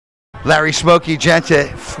Larry Smokey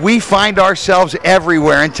Genta, we find ourselves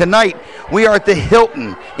everywhere, and tonight we are at the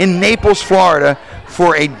Hilton in Naples, Florida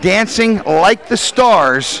for a Dancing Like the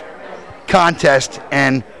Stars contest,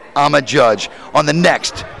 and I'm a judge on the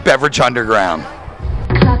next Beverage Underground.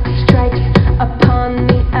 Clock strikes upon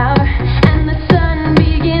the hour and the sun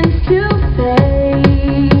begins to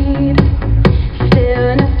fade. Still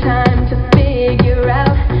enough time to figure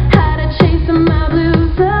out how to chase my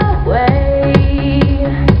blues away.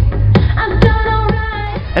 I've done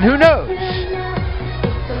alright. And who knows?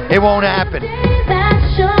 It won't happen. That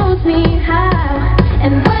shows me how.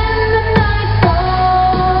 And when the night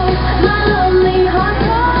falls, my lonely heart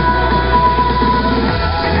falls.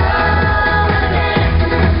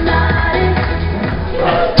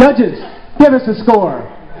 Judges, give us a score.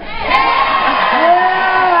 Yeah!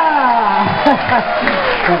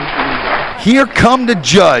 Here come the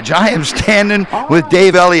judge. I am standing with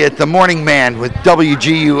Dave Elliott, the morning man with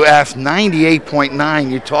WGUF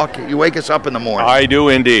 98.9. You wake us up in the morning. I do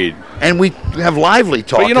indeed. And we have lively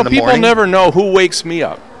talk But you know, in the people morning. never know who wakes me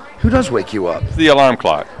up. Who does wake you up? The alarm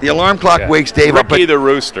clock. The alarm clock wakes Dave up. Ricky But the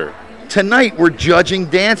rooster. tonight we're judging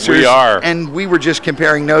dancers. We are. And we were just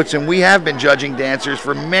comparing notes, and we have been judging dancers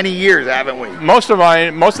for many years, haven't we? Most of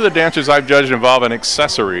the dancers I've judged involve an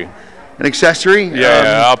accessory. An accessory?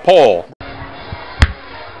 Yeah, a pole.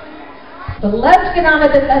 But let's get on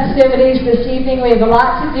with the festivities this evening. We have a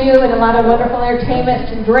lot to do and a lot of wonderful entertainment.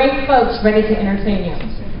 Some great folks ready to entertain you.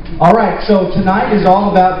 All right, so tonight is all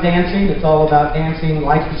about dancing. It's all about dancing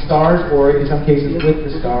like the stars, or in some cases with the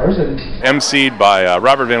stars. And emceed by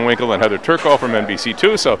Robert Van Winkle and Heather Turco from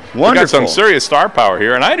NBC-2. So we've got Wonderful. some serious star power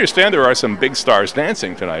here. And I understand there are some big stars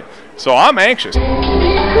dancing tonight. So I'm anxious.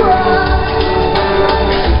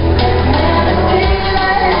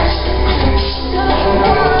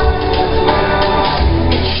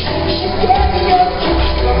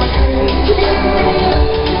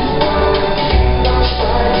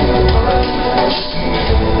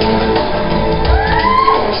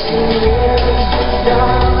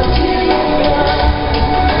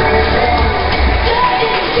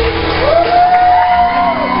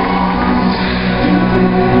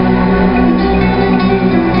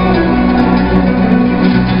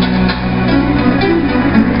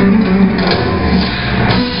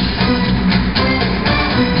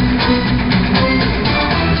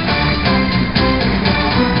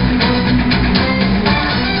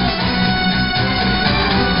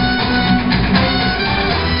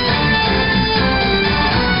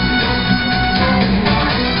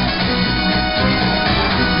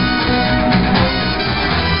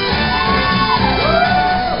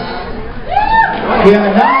 we have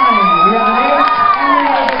a 9, we have an 8,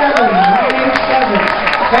 and we have a 7. 987.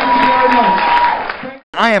 Thank you very much.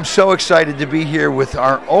 I am so excited to be here with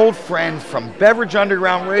our old friend from Beverage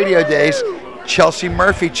Underground Radio Days, Chelsi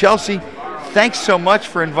Murphy. Chelsi, thanks so much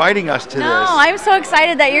for inviting us to this. No, I'm so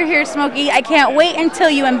excited that you're here, Smokey. I can't wait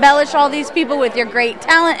until you embellish all these people with your great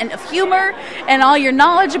talent and of humor and all your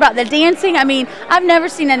knowledge about the dancing. I mean, I've never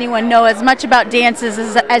seen anyone know as much about dances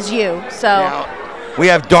as you. So. Now, we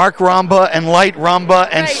have dark rumba and light rumba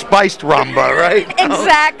and spiced rumba, right?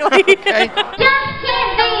 Exactly. Okay.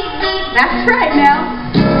 That's right now.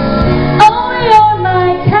 Oh, you're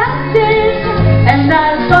my captain, and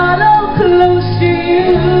I follow close to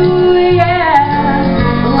you,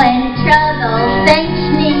 yeah. When trouble takes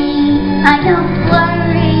me, I don't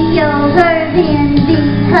worry over them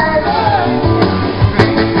because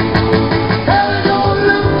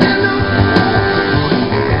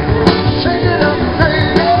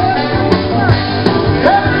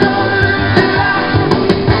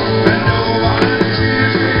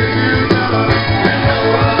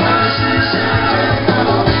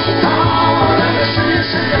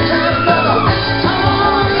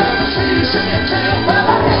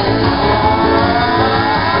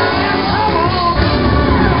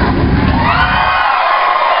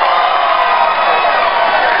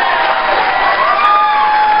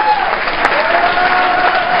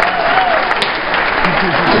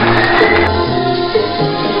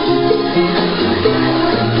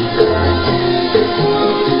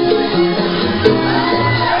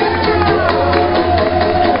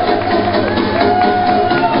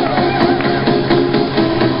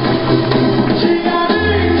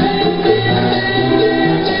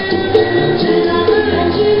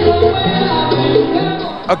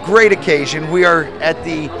a great occasion. We are at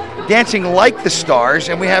the Dancing Like the Stars,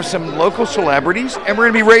 and we have some local celebrities, and we're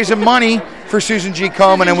going to be raising money for Susan G.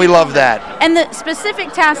 Komen, and we love that. And the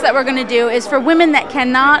specific task that we're going to do is for women that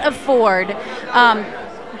cannot afford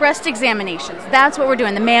breast examinations. That's what we're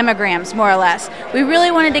doing, the mammograms, more or less. We really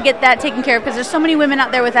wanted to get that taken care of because there's so many women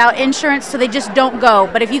out there without insurance, so they just don't go.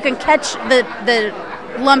 But if you can catch the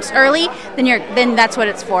lumps early, then that's what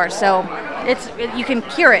it's for. So you can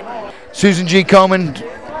cure it. Susan G. Koman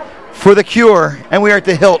for The Cure, and we are at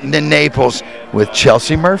the Hilton in Naples with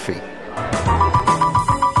Chelsi Murphy.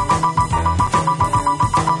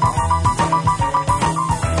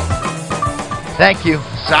 Thank you.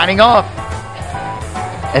 Signing off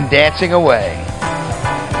and dancing away.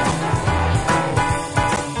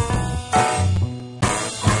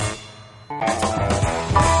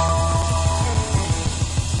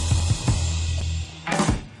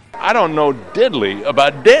 I don't know diddly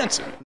about dancing.